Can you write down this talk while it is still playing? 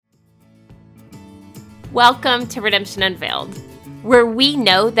Welcome to Redemption Unveiled, where we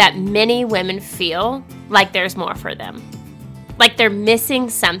know that many women feel like there's more for them, like they're missing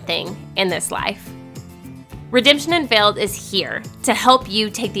something in this life. Redemption Unveiled is here to help you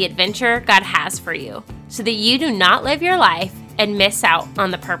take the adventure God has for you so that you do not live your life and miss out on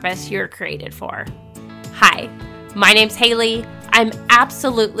the purpose you're created for. Hi, my name's Haley. I'm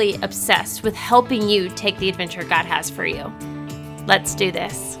absolutely obsessed with helping you take the adventure God has for you. Let's do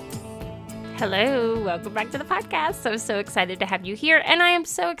this. Hello, welcome back to the podcast. I'm so excited to have you here, and I am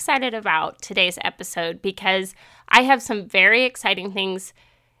so excited about today's episode because I have some very exciting things.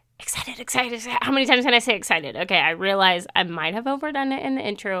 Excited. How many times can I say excited? Okay, I realize I might have overdone it in the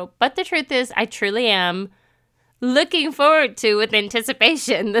intro, but the truth is I truly am looking forward to, with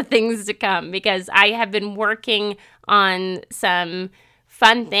anticipation, the things to come because I have been working on some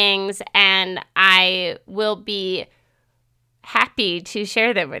fun things and I will be happy to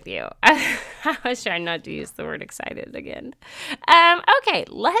share them with you. I was trying not to use the word excited again. Okay,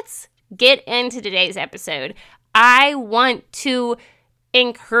 let's get into today's episode. I want to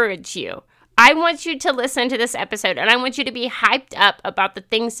encourage you. I want you to listen to this episode and I want you to be hyped up about the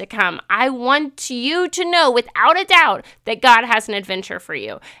things to come. I want you to know without a doubt that God has an adventure for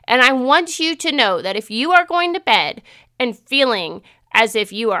you. And I want you to know that if you are going to bed and feeling as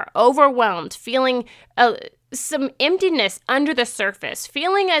if you are overwhelmed, feeling some emptiness under the surface,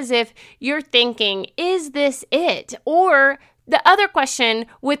 feeling as if you're thinking, is this it? Or the other question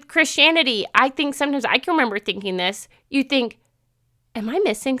with Christianity, I think sometimes I can remember thinking this, you think, am I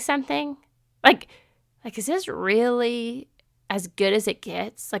missing something? Like, is this really as good as it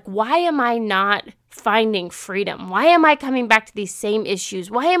gets? Like, why am I not finding freedom? Why am I coming back to these same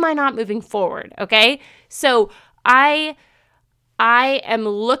issues? Why am I not moving forward? Okay. So I am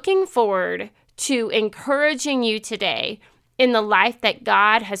looking forward to encouraging you today in the life that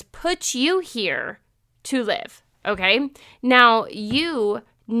God has put you here to live, okay? Now, you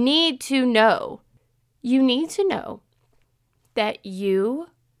need to know that you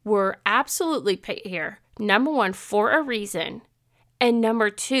were absolutely put here, number one, for a reason, and number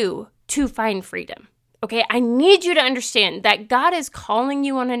two, to find freedom. Okay, I need you to understand that God is calling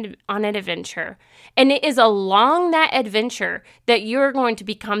you on an adventure, and it is along that adventure that you're going to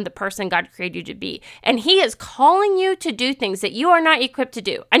become the person God created you to be. And He is calling you to do things that you are not equipped to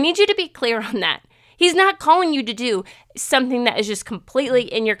do. I need you to be clear on that. He's not calling you to do something that is just completely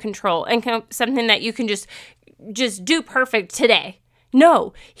in your control and something that you can just do perfect today.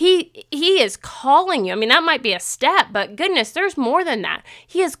 No, he is calling you. I mean, that might be a step, but goodness, there's more than that.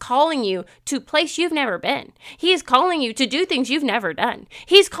 He is calling you to a place you've never been. He is calling you to do things you've never done.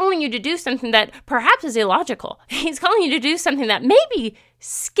 He's calling you to do something that perhaps is illogical. He's calling you to do something that maybe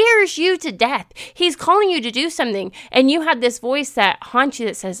scares you to death. He's calling you to do something, and you have this voice that haunts you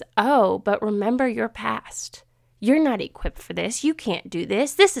that says, oh, but remember your past. You're not equipped for this. You can't do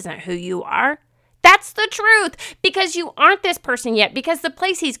this. This isn't who you are. That's the truth, because you aren't this person yet, because the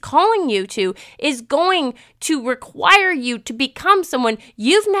place He's calling you to is going to require you to become someone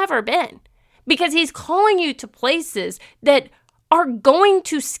you've never been, because He's calling you to places that are going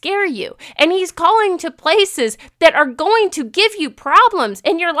to scare you, and He's calling to places that are going to give you problems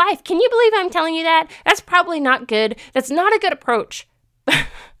in your life. Can you believe I'm telling you that? That's probably not good. That's not a good approach.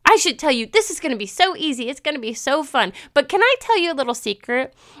 I should tell you, this is going to be so easy. It's going to be so fun. But can I tell you a little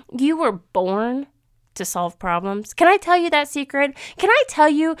secret? You were born to solve problems. Can I tell you that secret? Can I tell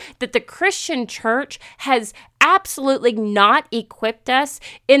you that the Christian church has absolutely not equipped us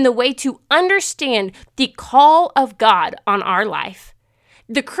in the way to understand the call of God on our life?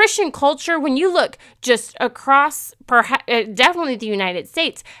 The Christian culture, when you look just across, definitely the United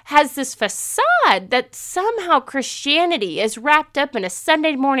States, has this facade that somehow Christianity is wrapped up in a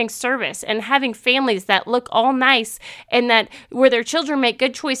Sunday morning service and having families that look all nice and that where their children make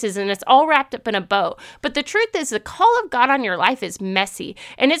good choices and it's all wrapped up in a bow. But the truth is, the call of God on your life is messy,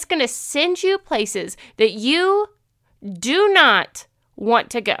 and it's going to send you places that you do not want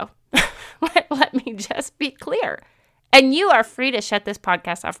to go. Let me just be clear. And you are free to shut this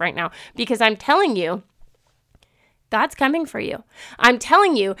podcast off right now, because I'm telling you, God's coming for you. I'm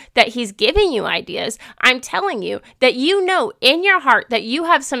telling you that He's giving you ideas. I'm telling you that you know in your heart that you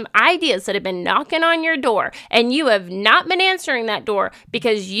have some ideas that have been knocking on your door, and you have not been answering that door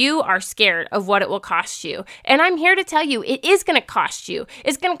because you are scared of what it will cost you. And I'm here to tell you, it is going to cost you.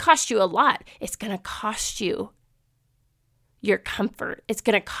 It's going to cost you a lot. It's going to cost you your comfort. It's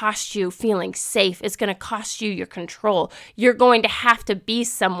going to cost you feeling safe. It's going to cost you your control. You're going to have to be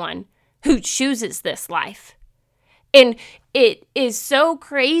someone who chooses this life. And it is so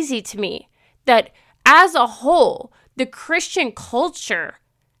crazy to me that as a whole, the Christian culture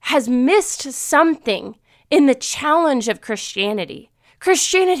has missed something in the challenge of Christianity.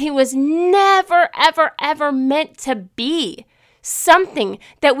 Christianity was never, ever, ever meant to be something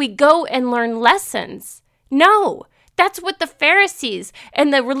that we go and learn lessons. No, that's what the Pharisees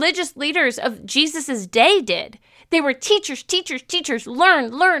and the religious leaders of Jesus' day did. They were teachers,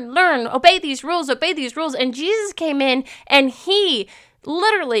 learn, obey these rules. And Jesus came in and he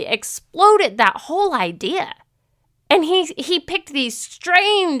literally exploded that whole idea. And he picked these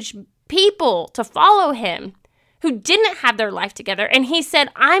strange people to follow him who didn't have their life together. And he said,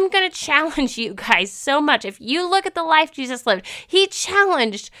 I'm going to challenge you guys so much. If you look at the life Jesus lived, he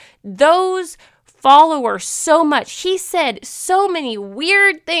challenged those followers so much. He said so many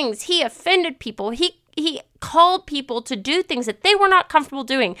weird things. He offended people. He called people to do things that they were not comfortable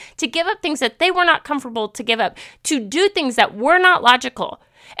doing, to give up things that they were not comfortable to give up, to do things that were not logical.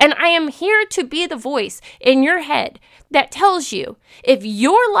 And I am here to be the voice in your head that tells you if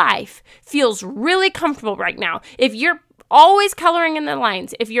your life feels really comfortable right now, if you're always coloring in the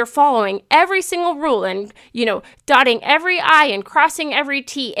lines, if you're following every single rule and, dotting every I and crossing every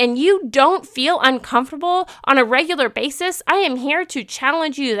T, and you don't feel uncomfortable on a regular basis, I am here to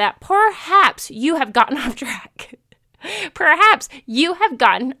challenge you that perhaps you have gotten off track. Perhaps you have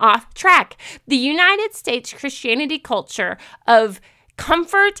gotten off track. The United States Christianity culture of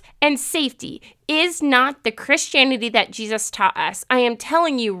comfort and safety is not the Christianity that Jesus taught us. I am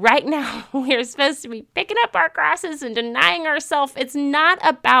telling you right now, we are supposed to be picking up our crosses and denying ourselves. It's not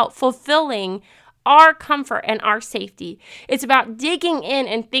about fulfilling our comfort and our safety. It's about digging in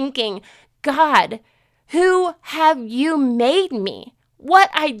and thinking, God, who have you made me?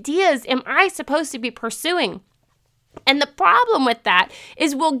 What ideas am I supposed to be pursuing? And the problem with that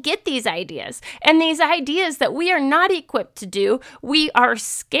is we'll get these ideas, and these ideas that we are not equipped to do, we are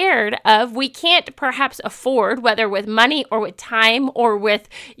scared of, we can't perhaps afford, whether with money or with time or with,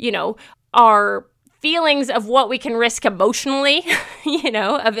 our feelings of what we can risk emotionally,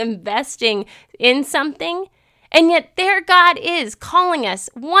 of investing in something. And yet there God is calling us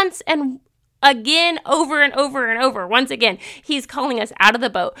once and again, over and over and over. Once again, he's calling us out of the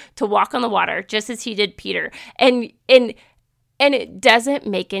boat to walk on the water, just as he did Peter. And it doesn't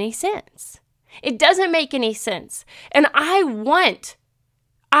make any sense. It doesn't make any sense. And I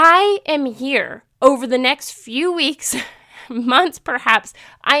am here over the next few weeks, months perhaps,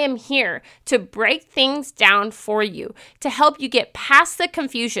 I am here to break things down for you, to help you get past the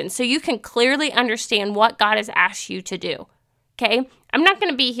confusion so you can clearly understand what God has asked you to do. Okay? I'm not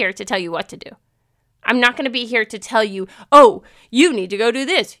going to be here to tell you what to do. I'm not going to be here to tell you, oh, you need to go do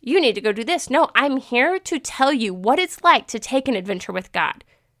this. You need to go do this. No, I'm here to tell you what it's like to take an adventure with God.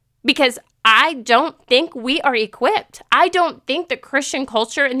 Because I don't think we are equipped. I don't think the Christian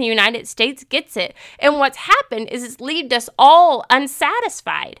culture in the United States gets it. And what's happened is it's left us all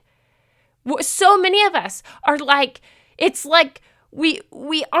unsatisfied. So many of us are like, it's like we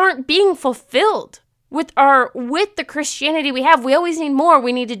aren't being fulfilled. With the Christianity we have. We always need more.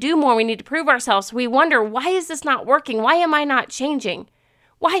 We need to do more. We need to prove ourselves. We wonder, why is this not working? Why am I not changing?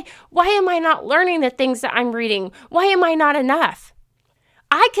 Why am I not learning the things that I'm reading? Why am I not enough?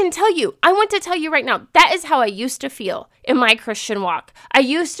 I want to tell you right now, that is how I used to feel in my Christian walk. I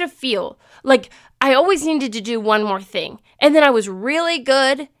used to feel like I always needed to do one more thing. And then I was really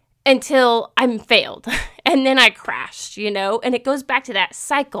good until I failed. And then I crashed, and it goes back to that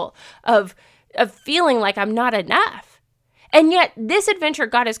cycle of feeling like I'm not enough. And yet this adventure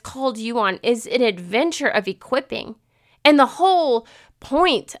God has called you on is an adventure of equipping. And the whole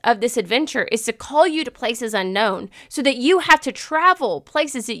point of this adventure is to call you to places unknown so that you have to travel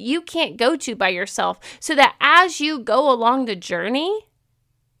places that you can't go to by yourself, so that as you go along the journey,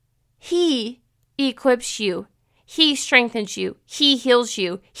 he equips you. He strengthens you. He heals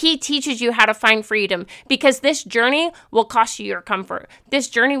you. He teaches you how to find freedom, because this journey will cost you your comfort. This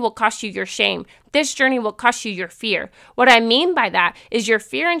journey will cost you your shame. This journey will cost you your fear. What I mean by that is your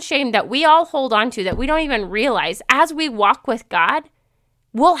fear and shame that we all hold on to, that we don't even realize. As we walk with God,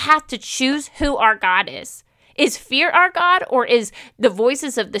 we'll have to choose who our God is. Is fear our God, or is the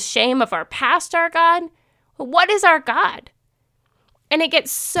voices of the shame of our past our God? What is our God? And it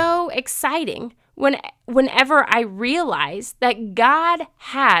gets so exciting whenever I realize that God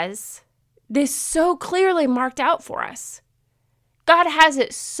has this so clearly marked out for us. God has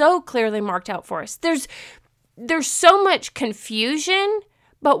it so clearly marked out for us. There's so much confusion,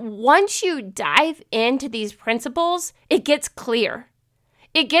 but once you dive into these principles, it gets clear.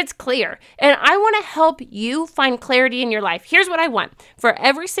 It gets clear. And I want to help you find clarity in your life. Here's what I want for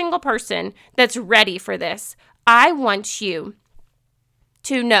every single person that's ready for this. I want you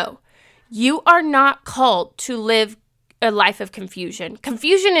to know you are not called to live a life of confusion.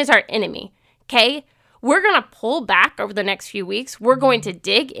 Confusion is our enemy, okay? We're going to pull back over the next few weeks. We're going to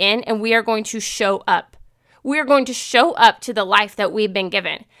dig in and we are going to show up. We are going to show up to the life that we've been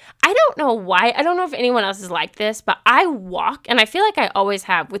given. I don't know why. I don't know if anyone else is like this, but I walk, and I feel like I always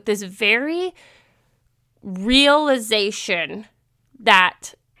have, with this very realization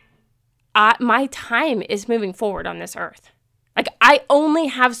that my time is moving forward on this earth. Like, I only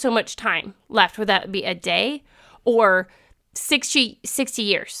have so much time left, whether that be a day or 60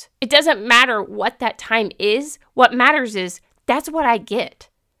 years. It doesn't matter what that time is. What matters is that's what I get.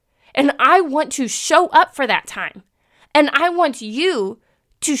 And I want to show up for that time. And I want you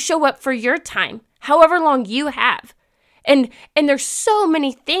to show up for your time, however long you have. And there's so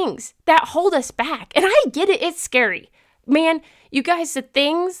many things that hold us back. And I get it. It's scary. Man, you guys, the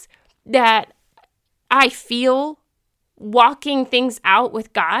things that I feel walking things out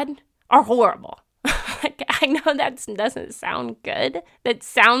with God are horrible. I know that doesn't sound good. That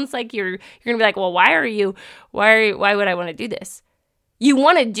sounds like you're going to be like, well, why would I want to do this? You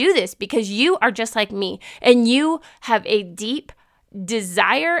want to do this because you are just like me and you have a deep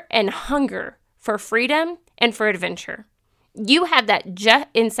desire and hunger for freedom and for adventure. You have that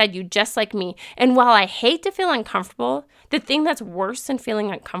inside you just like me. And while I hate to feel uncomfortable, the thing that's worse than feeling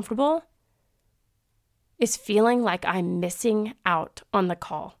uncomfortable is feeling like I'm missing out on the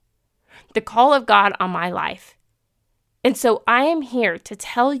call of God on my life. And so I am here to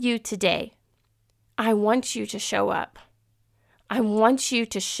tell you today, I want you to show up. I want you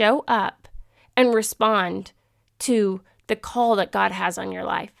to show up and respond to the call that God has on your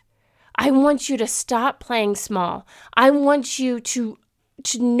life. I want you to stop playing small. I want you to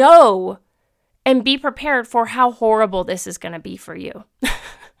know and be prepared for how horrible this is going to be for you.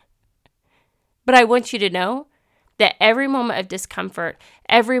 But I want you to know that every moment of discomfort,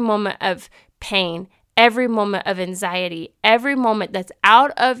 every moment of pain, every moment of anxiety, every moment that's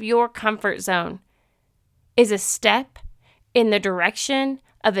out of your comfort zone is a step in the direction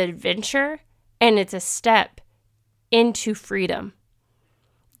of adventure, and it's a step into freedom.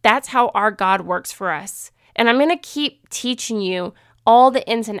 That's how our God works for us. And I'm going to keep teaching you all the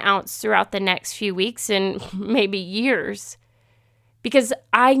ins and outs throughout the next few weeks and maybe years, because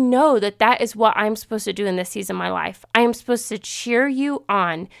I know that that is what I'm supposed to do in this season of my life. I am supposed to cheer you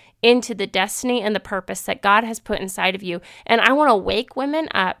on into the destiny and the purpose that God has put inside of you. And I want to wake women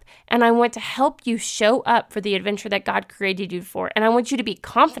up, and I want to help you show up for the adventure that God created you for. And I want you to be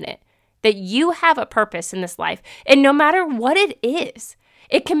confident that you have a purpose in this life. And no matter what it is,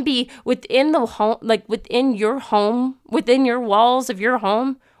 it can be within the home, like within your home, within your walls of your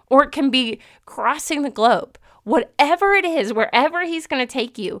home, or it can be crossing the globe. Whatever it is, wherever He's going to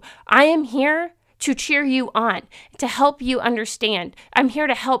take you, I am here to cheer you on, to help you understand. I'm here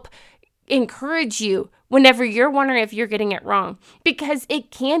to help encourage you whenever you're wondering if you're getting it wrong, because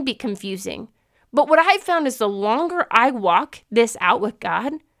it can be confusing. But what I've found is the longer I walk this out with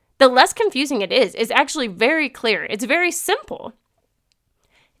God, the less confusing it is. It's actually very clear. It's very simple.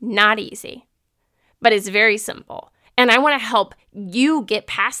 Not easy, but it's very simple. And I want to help you get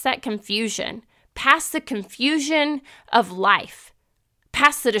past that confusion, past the confusion of life,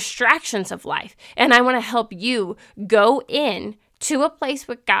 past the distractions of life. And I want to help you go in to a place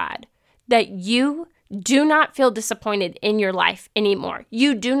with God that you do not feel disappointed in your life anymore.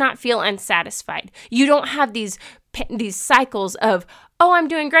 You do not feel unsatisfied. You don't have these cycles of, oh, I'm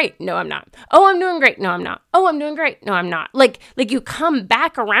doing great. No, I'm not. Oh, I'm doing great. No, I'm not. Oh, I'm doing great. No, I'm not. Like you come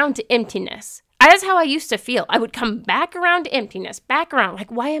back around to emptiness. That's how I used to feel. I would come back around to emptiness, back around.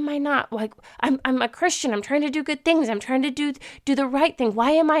 Like, why am I not? Like, I'm a Christian. I'm trying to do good things. I'm trying to do the right thing.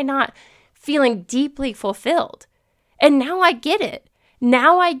 Why am I not feeling deeply fulfilled? And now I get it.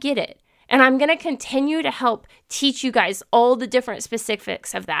 Now I get it. And I'm going to continue to help teach you guys all the different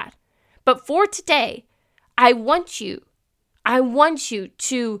specifics of that. But for today, I want you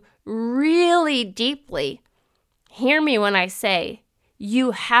to really deeply hear me when I say,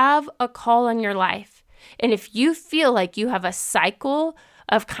 you have a call on your life. And if you feel like you have a cycle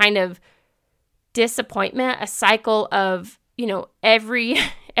of kind of disappointment, a cycle of, every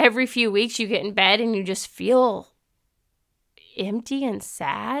few weeks you get in bed and you just feel empty and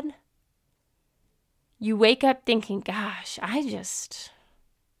sad, you wake up thinking, gosh, I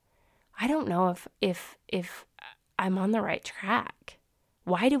don't know if I'm on the right track.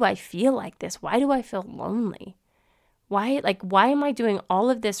 Why do I feel like this? Why do I feel lonely? Why am I doing all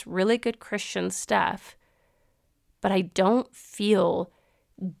of this really good Christian stuff, but I don't feel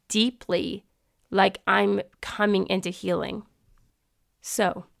deeply like I'm coming into healing?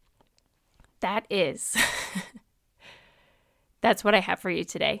 So that's what I have for you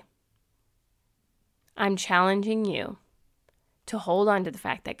today. I'm challenging you to hold on to the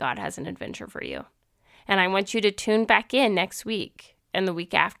fact that God has an adventure for you. And I want you to tune back in next week and the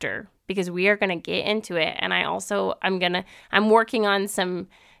week after, because we are going to get into it. And I'm working on some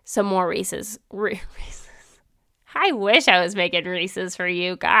more Reese's. I wish I was making Reese's for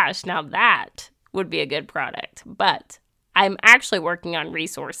you. Gosh, now that would be a good product. But I'm actually working on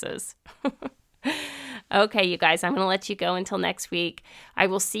resources. Okay, you guys, I'm going to let you go until next week. I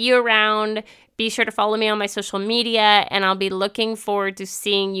will see you around. Be sure to follow me on my social media, and I'll be looking forward to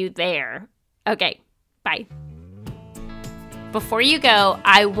seeing you there. Okay, bye. Before you go,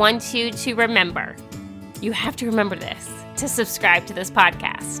 I want you to remember, you have to remember this, to subscribe to this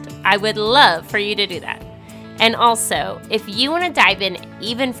podcast. I would love for you to do that. And also, if you want to dive in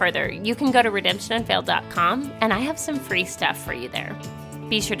even further, you can go to redemptionunveiled.com, and I have some free stuff for you there.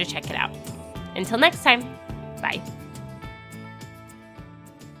 Be sure to check it out. Until next time, bye.